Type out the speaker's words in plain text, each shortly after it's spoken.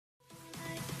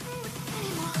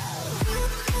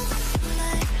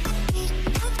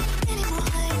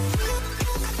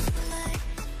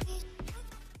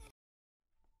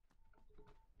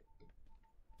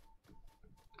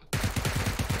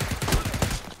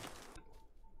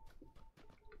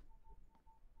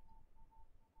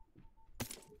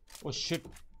Oh shit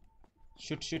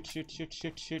shit shit shit shit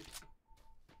shit shit.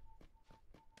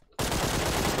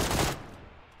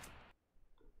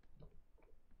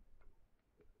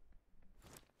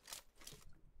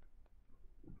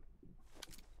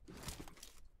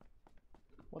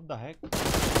 What the heck?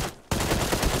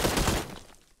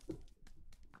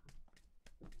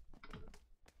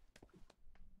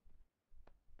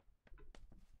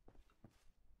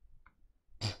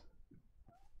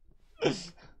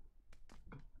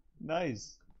 Nice.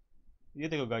 ये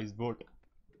देखो guys boat.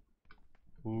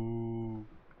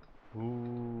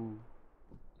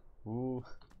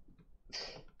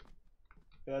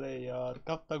 अरे यार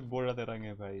कब तक बोट आते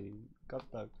रहेंगे भाई? कब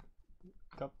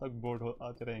तक बोट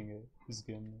आते रहेंगे इस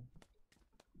गेम में?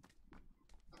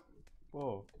 ओ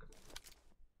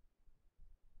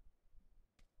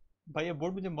भाई ये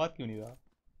बोट मुझे मार क्यों नहीं रहा?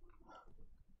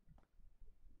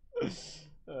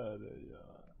 अरे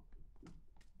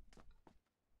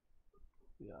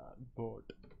यार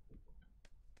बोट।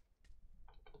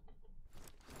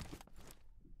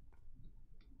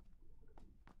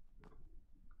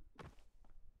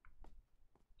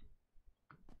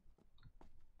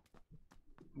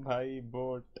 भाई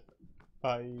बोट।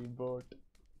 भाई बोट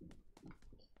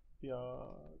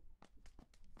यार।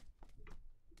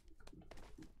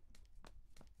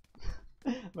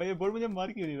 भाई ये बोट मुझे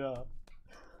मार क्यों नहीं रहा?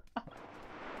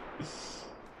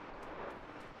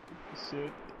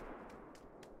 शिट।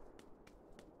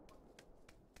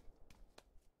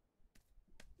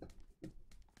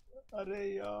 अरे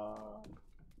यार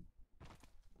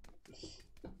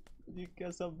ये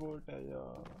कैसा बोट है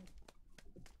यार?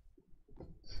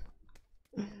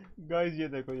 गाइस ये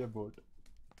देखो ये बोट।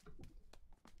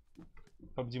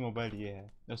 पबजी मोबाइल ये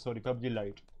है, sorry PUBG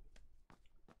light.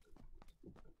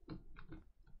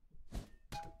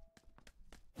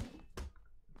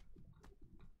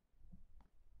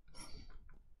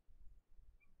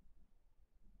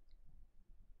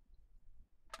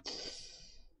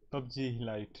 PUBG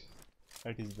light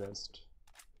that is best.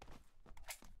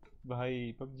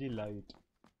 भाई पबजी लाइट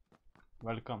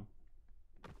वेलकम।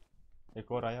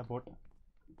 एक और आया बोट।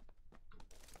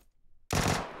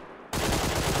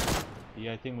 ये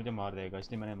आई थिंक मुझे मार देगा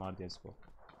इसलिए मैंने मार दिया इसको।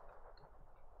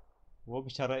 वो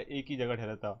बेचारा एक ही जगह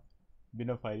ठहरा था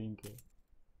बिना फायरिंग के,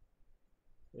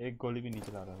 एक गोली भी नहीं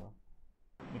चला रहा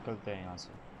था। निकलते हैं यहाँ से।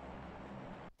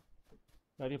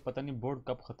 यार ये पता नहीं बोर्ड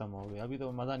कब ख़त्म हो गया, अभी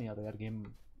तो मज़ा नहीं आता यार गेम।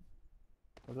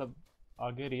 मतलब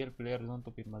आगे रियल प्लेयर हो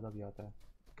तो फिर मज़ा भी आता है।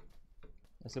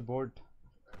 ऐसे बोर्ड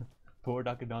बोर्ड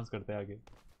आके डांस करता है आगे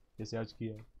जैसे आज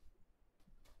किया है।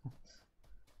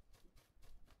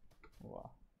 वाह।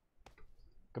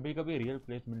 कभी कभी रियल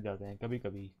प्लेयर्स मिल जाते हैं कभी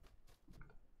कभी।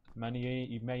 मैं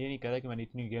ये नहीं कह रहा कि मैंने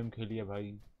इतनी गेम खेली है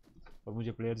भाई और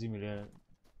मुझे प्लेयर्स ही मिले हैं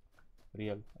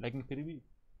रियल, लेकिन फिर भी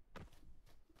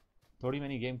थोड़ी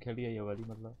मैंने गेम खेली है ये वाली।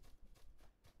 मतलब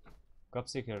कब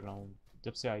से खेल रहा हूँ,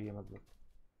 जब से आई है मतलब।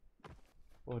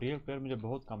 और रियल प्लेयर मुझे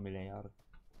बहुत कम मिले हैं यार,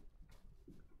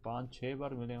 5-6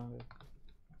 बार मिले होंगे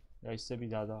या इससे भी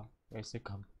ज़्यादा या इससे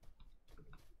कम,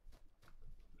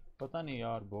 पता नहीं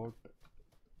यार। बोट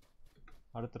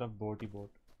हर तरफ बोट ही बोट।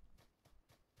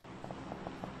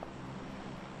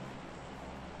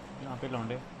 यहाँ पे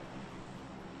लौंडे।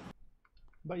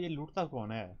 भाई ये लूटता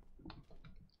कौन है?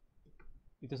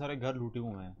 इतने सारे घर लूटे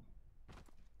हुए हैं।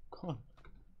 कौन?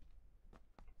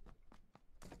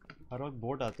 हर वक्त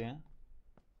बोट आते हैं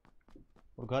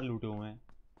और घर लूटे हुए हैं।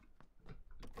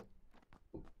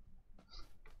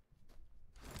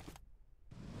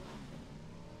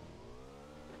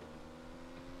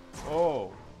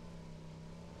 ओह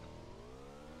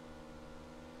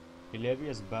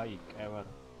hilarious bike ever।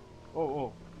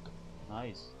 Oh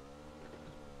nice.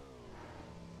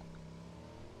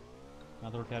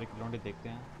 यहाँ थोड़ा ठहर के लौंडे देखते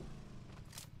हैं।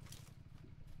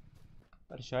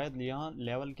 पर शायद यहाँ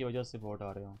लेवल की वजह से बोट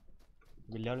आ रहे हो।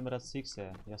 ये लेवल मेरा 6 है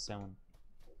या 7,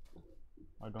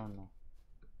 आई डोंट नो।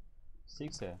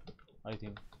 6 है आई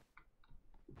थिंक।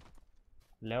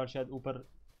 लेवल शायद ऊपर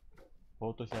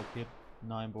हो तो शायद फिर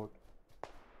ना है बोट,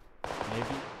 मे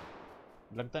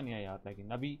बी। लगता नहीं है यार,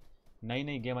 लेकिन अभी नई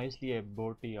नई गेम है इसलिए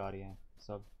बोट ही आ रही हैं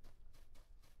सब।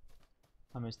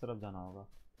 हमें इस तरफ जाना होगा।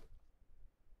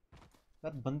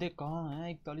 यार बंदे कहाँ हैं?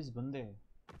 41 बंदे।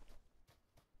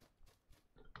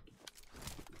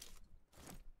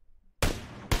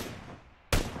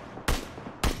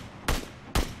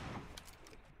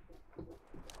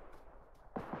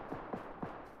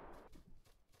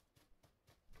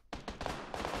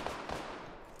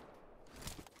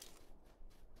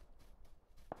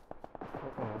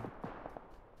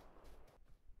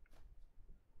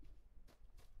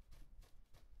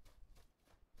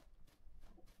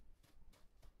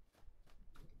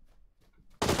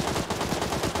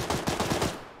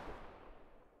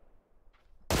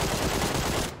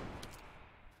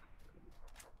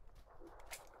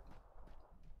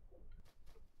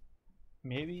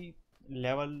 मे बी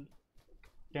लेवल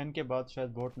 10 के बाद शायद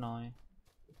बोट ना आए,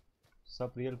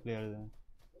 सब रियल प्लेयर्स हैं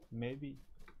मे बी,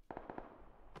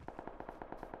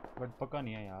 बट पक्का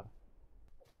नहीं है यार।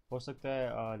 हो सकता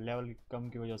है लेवल कम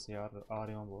की वजह से यार आ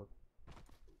रहे हो बोट।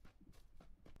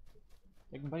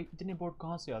 लेकिन भाई इतने बोट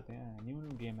कहाँ से आते हैं, न्यू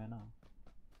न्यू गेम है ना,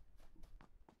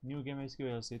 न्यू गेम है, इसकी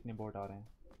वजह से इतने बोट आ रहे हैं।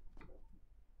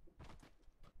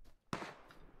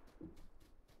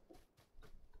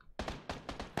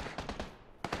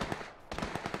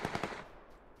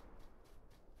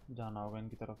 जाना होगा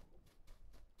इनकी तरफ।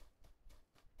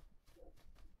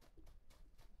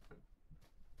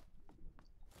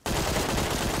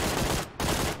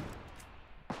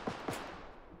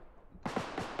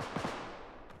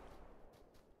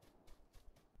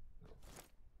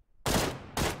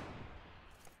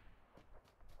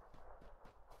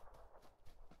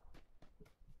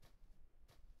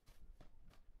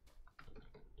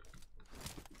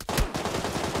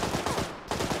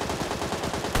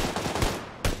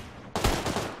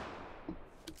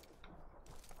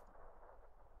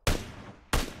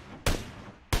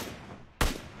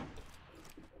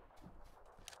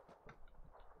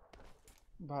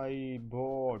 भाई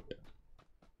boat,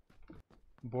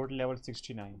 boat level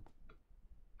 69।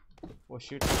 Oh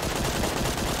shit.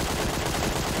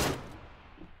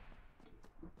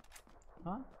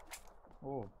 हाँ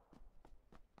ओ,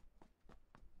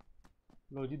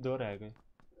 लो जी 2 रह गए।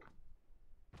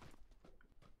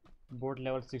 बोट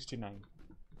लेवल 69,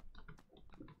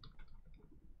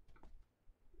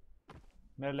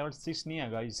 मेरा लेवल 6 नहीं है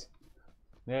गाइस,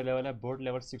 मेरा लेवल है boat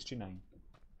level 69।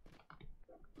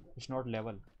 It's not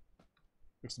level,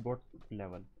 it's boat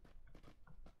level,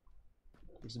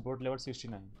 it's boat level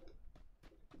 69।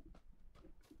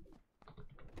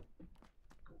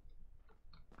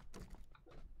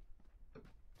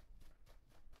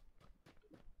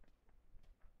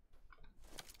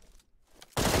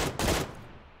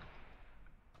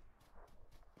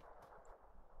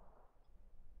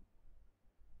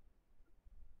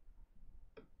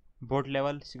 Boat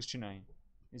level 69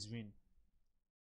 is win.